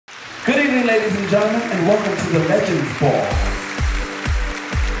Good evening, ladies and gentlemen, and welcome to the Legends Ball.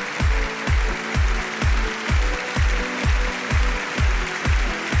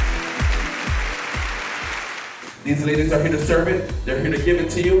 These ladies are here to serve it, they're here to give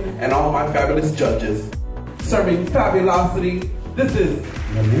it to you, and all my fabulous judges. Serving fabulosity, this is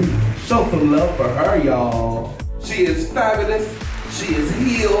show some love for her, y'all. She is fabulous, she is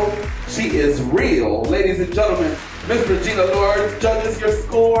healed, she is real. Ladies and gentlemen, Miss Regina Lordz judges your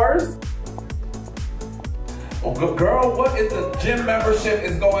scores. Oh, girl, what is the gym membership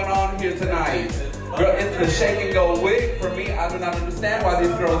is going on here tonight? Girl, it's the shake and go wig. For me, I do not understand why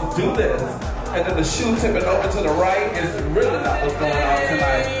these girls do this. And then the shoe tipping over to the right is really not what's going on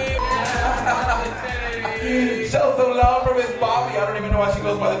tonight. Show some love for Miss Bobby. I don't even know why she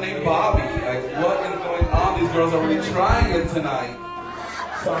goes by the name Bobby. Like, what is going on? These girls are really trying it tonight.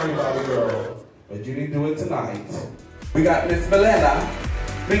 Sorry, Bobby girl, but you didn't do it tonight. We got Miss Milena,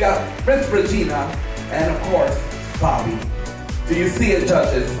 we got Miss Regina, and of course, Bobby. Do you see it,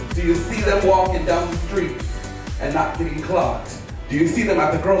 judges? Do you see them walking down the streets and not getting clocked? Do you see them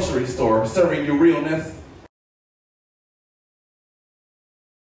at the grocery store serving you realness?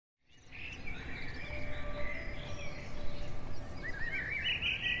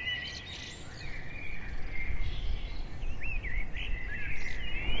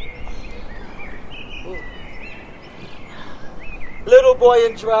 Little boy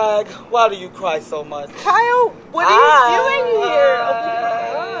in drag, why do you cry so much? Kyle, what are you doing here? Oh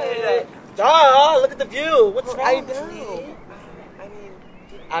my God. Look at the view. What's wrong? I know.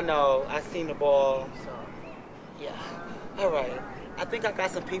 I know. I seen the ball. So, yeah. All right. I think I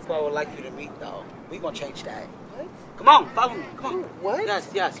got some people I would like you to meet, though. We gonna change that. What? Come on, follow me. Come on. What?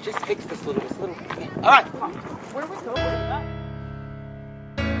 Yes. Just fix this little. All right, come on. Where are we going?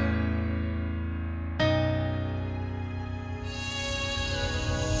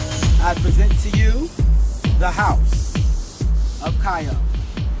 I present to you the House of Kao.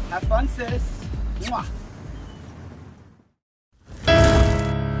 Have fun, sis. Mwah.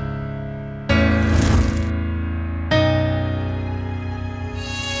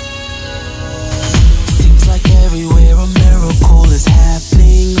 Seems like everywhere a miracle is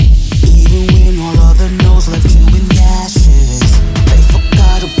happening. Even when all other knows left you in ashes. They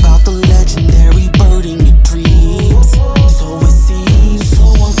forgot about the legendary bird in your dreams. So it seems so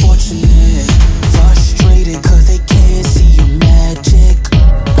unfortunate. Frustrated cause they can't see your magic.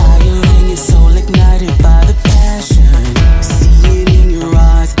 Fire in your soul ignited by the passion. See it in your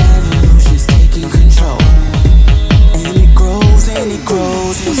eyes, evolution's taking control. And it grows into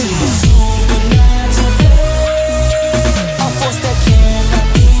a supernatural flame. A force that cannot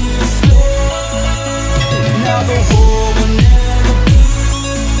be explained. Now the world will never be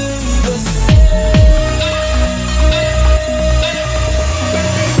the same.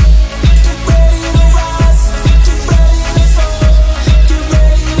 Get ready to rise, get ready to soar, get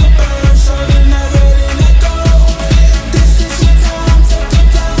ready to burn, shorting that letting it go. This is your time, take a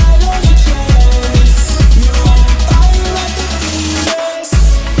flight on your chest. You're on fire like a phoenix.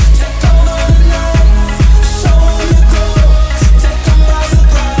 Take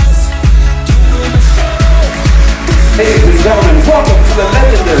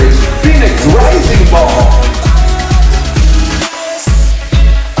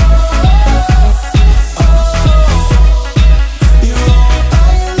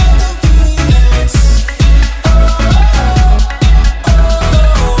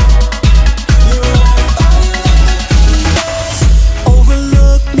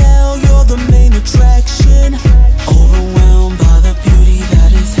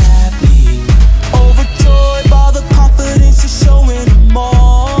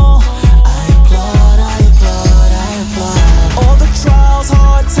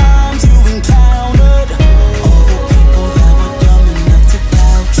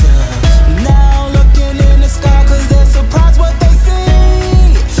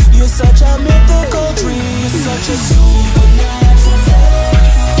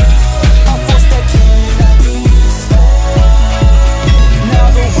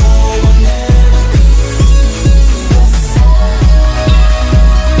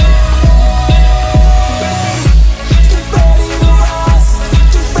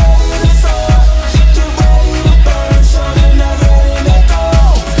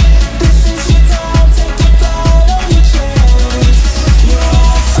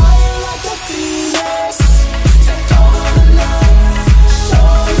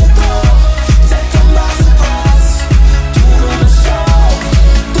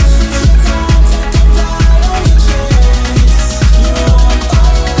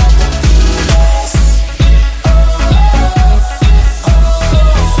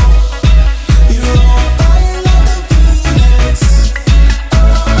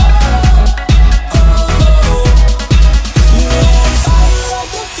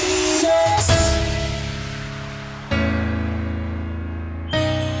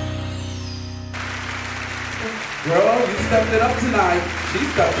Girl, you stepped it up tonight. She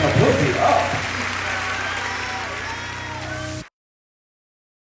stepped her pussy up.